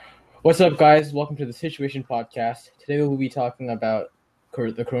What's up, guys? Welcome to the Situation Podcast. Today we'll be talking about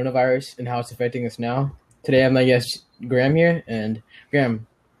the coronavirus and how it's affecting us now. Today I have my guest Graham here, and Graham,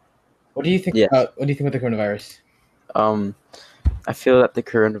 what do you think Yes. about the coronavirus? I feel that the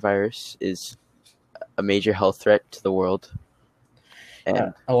coronavirus is a major health threat to the world.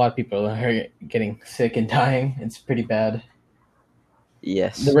 And A lot of people are getting sick and dying. It's pretty bad.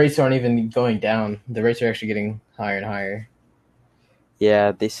 yes. The rates aren't even going down. The rates are actually getting higher and higher.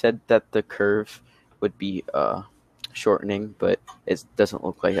 Yeah, they said that the curve would be shortening, but it doesn't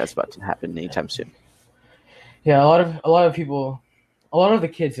look like that's about to happen anytime soon. Yeah, a lot of people, a lot of the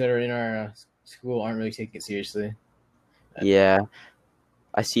kids that are in our school aren't really taking it seriously. Yeah.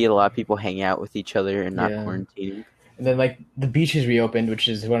 I see a lot of people hang out with each other and not Yeah. quarantining. And then the beaches reopened, which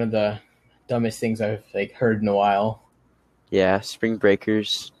is one of the dumbest things I've heard in a while. Yeah, spring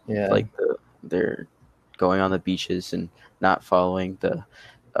breakers, Yeah. they're going on the beaches and not following the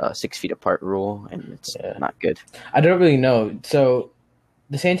 6 feet apart rule, and it's not good. I don't really know. So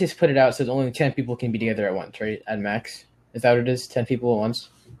the scientists put it out says only 10 people can be together at once, right? At max. Is that what it is? 10 people at once?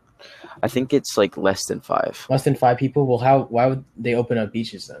 I think it's like less than 5. Less than 5 people? Well, why would they open up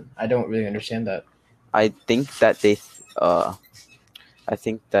beaches then? I don't really understand that. I think that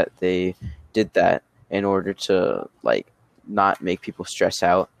they did that in order to not make people stress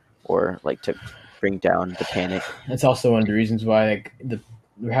out or to bring down the panic. That's also one of the reasons why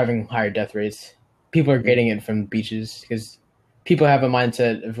we're having higher death rates. People are getting it from beaches because people have a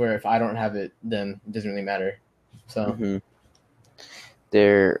mindset of where if I don't have it, then it doesn't really matter. So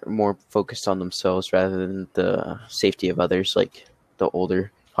they're more focused on themselves rather than the safety of others, like the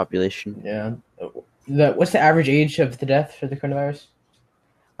older population. Yeah. What's the average age of the death for the coronavirus?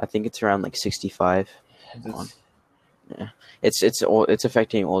 I think it's around 65. Yeah, it's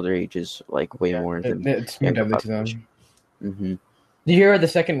affecting older ages way more than it's deadly to them. Mm-hmm. Did you hear about the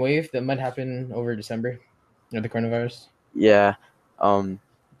second wave that might happen over December? The coronavirus. Yeah,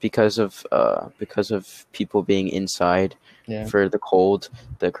 because of people being inside for the cold,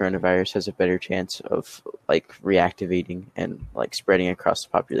 the coronavirus has a better chance of reactivating and spreading across the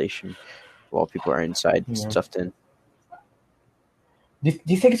population while people are inside stuffed in. Do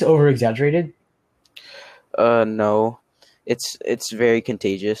you think it's over exaggerated? No, it's very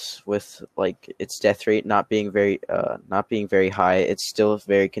contagious with its death rate not being very high. It's still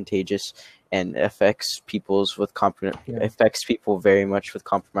very contagious and affects people very much with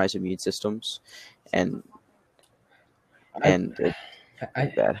compromised immune systems, and it's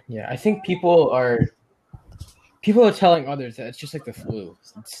bad. Yeah, I think people are telling others that it's just like the flu.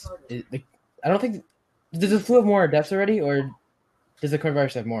 I don't think does the flu have more deaths already, or does the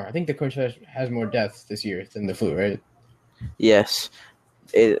coronavirus have more? I think the coronavirus has more deaths this year than the flu, right? Yes,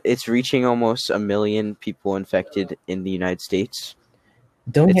 it's reaching almost 1 million people infected in the United States.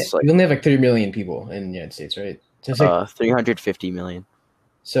 We only have 3 million people in the United States, right? So it's 350 million.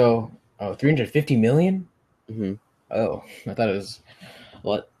 So, 350 million? Mm-hmm. Oh, I thought it was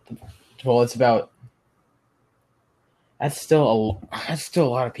what? Well, it's about. That's still a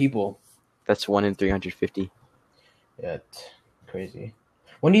lot of people. That's 1 in 350. Yeah, it's crazy.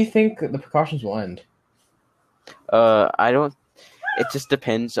 When do you think the precautions will end? I don't. It just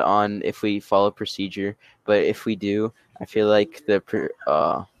depends on if we follow procedure. But if we do, I feel like the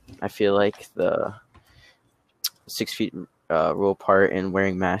 6 feet rule apart and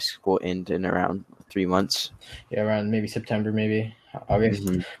wearing masks will end in around 3 months. Yeah, around maybe September, maybe August.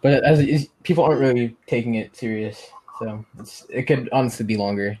 Mm-hmm. But people aren't really taking it serious, so it could honestly be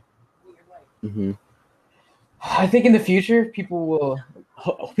longer. Mm-hmm. I think in the future, people will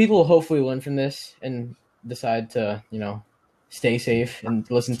hopefully learn from this and decide to stay safe and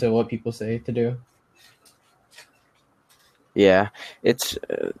listen to what people say to do. Yeah, it's.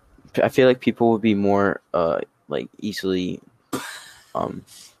 I feel like people will be more easily. I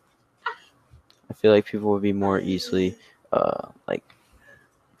feel like people will be more easily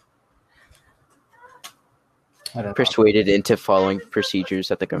persuaded into following procedures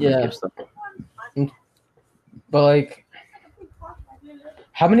that the government gives them. But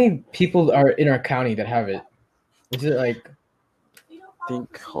how many people are in our county that have it? Is it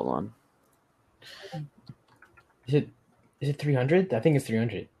hold on. Is it 300? I think it's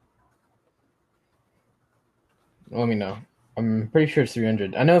 300. Let me know. I'm pretty sure it's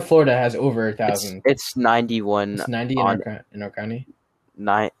 300. I know Florida has over 1,000. It's 91. It's 90 in our county.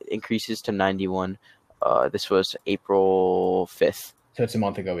 9 increases to 91. This was April 5th. So it's a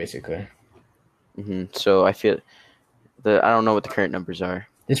month ago, basically. Mm-hmm. So I feel I don't know what the current numbers are.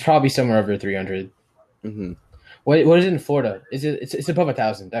 It's probably somewhere over 300. Mm-hmm. What is it in Florida? It's above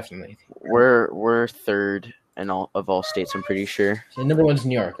 1,000, definitely. We're third in all states, I'm pretty sure. So number one's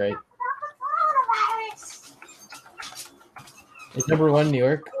New York, right? Is number one New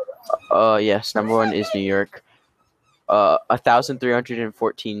York? Yes, number one is New York.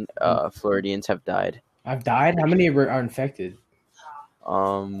 1,314 Floridians have died. I've died. How many are infected?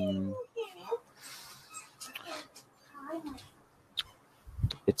 Um,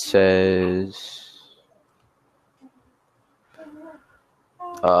 it says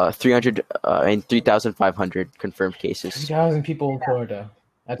 3,500 confirmed cases. 3,000 people in Florida.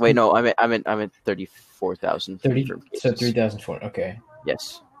 Wait, no, I meant 34,000 confirmed cases. So 3,004. Okay.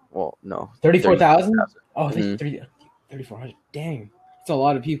 Yes. Well, no. 34,000? Oh, Mhm. 3,400. Dang. It's a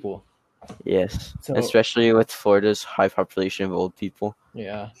lot of people. Yes. So Especially with Florida's high population of old people.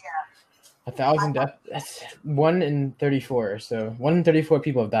 yeah. 1,000 deaths. That's 1 in 34. So 1 in 34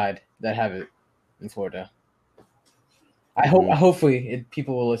 people have died that have it in Florida. Hopefully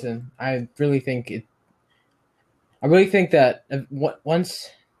people will listen. I really think that once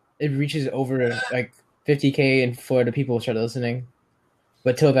it reaches over like 50K in Florida, people will start listening.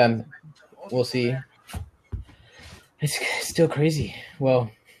 But till then, we'll see. It's still crazy.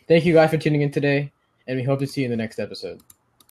 Well, thank you guys for tuning in today, and we hope to see you in the next episode.